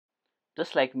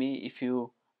Just like me, if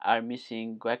you are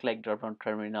missing Guake like dropdown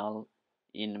terminal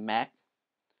in Mac,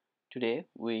 today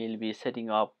we will be setting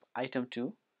up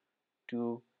iterm2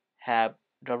 to have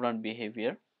dropdown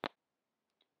behavior.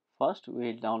 First, we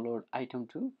will download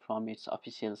iterm2 from its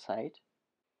official site.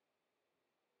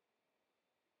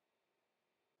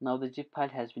 Now the zip file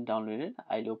has been downloaded.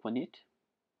 I'll open it.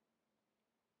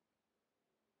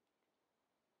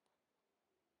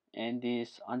 And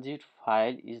this unzipped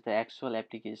file is the actual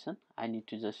application. I need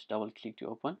to just double click to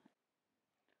open.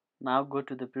 Now go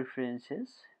to the preferences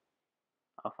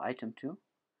of iterm2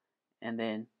 and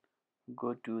then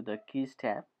go to the keys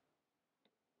tab.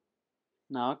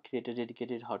 Now create a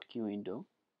dedicated hotkey window.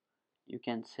 You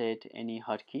can set any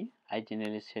hotkey. I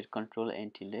generally set Ctrl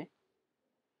and tilde.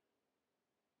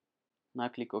 Now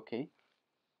click OK.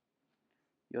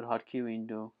 Your hotkey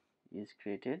window is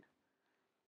created.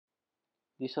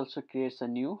 This also creates a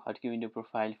new hotkey window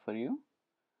profile for you.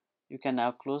 You can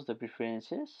now close the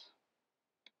preferences.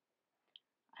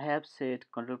 I have set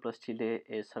Ctrl plus tilde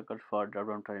a circle for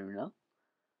dropdown terminal.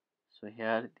 So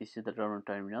here this is the dropdown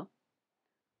terminal.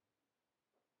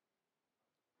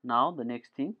 Now the next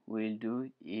thing we will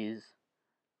do is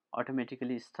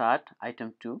automatically start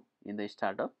iterm2 in the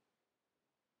startup.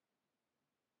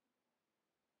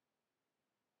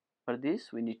 For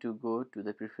this we need to go to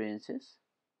the preferences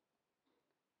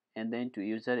and then to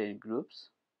user and groups,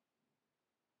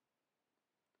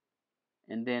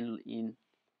 and then in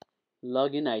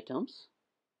login items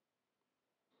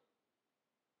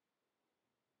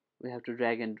we have to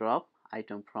drag and drop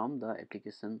item from the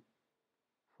application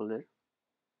folder.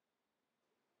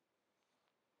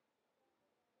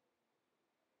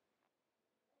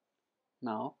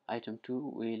 Now iterm2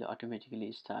 will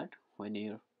automatically start when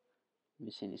your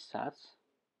machine starts.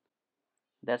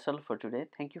 That's all for today.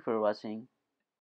 Thank you for watching.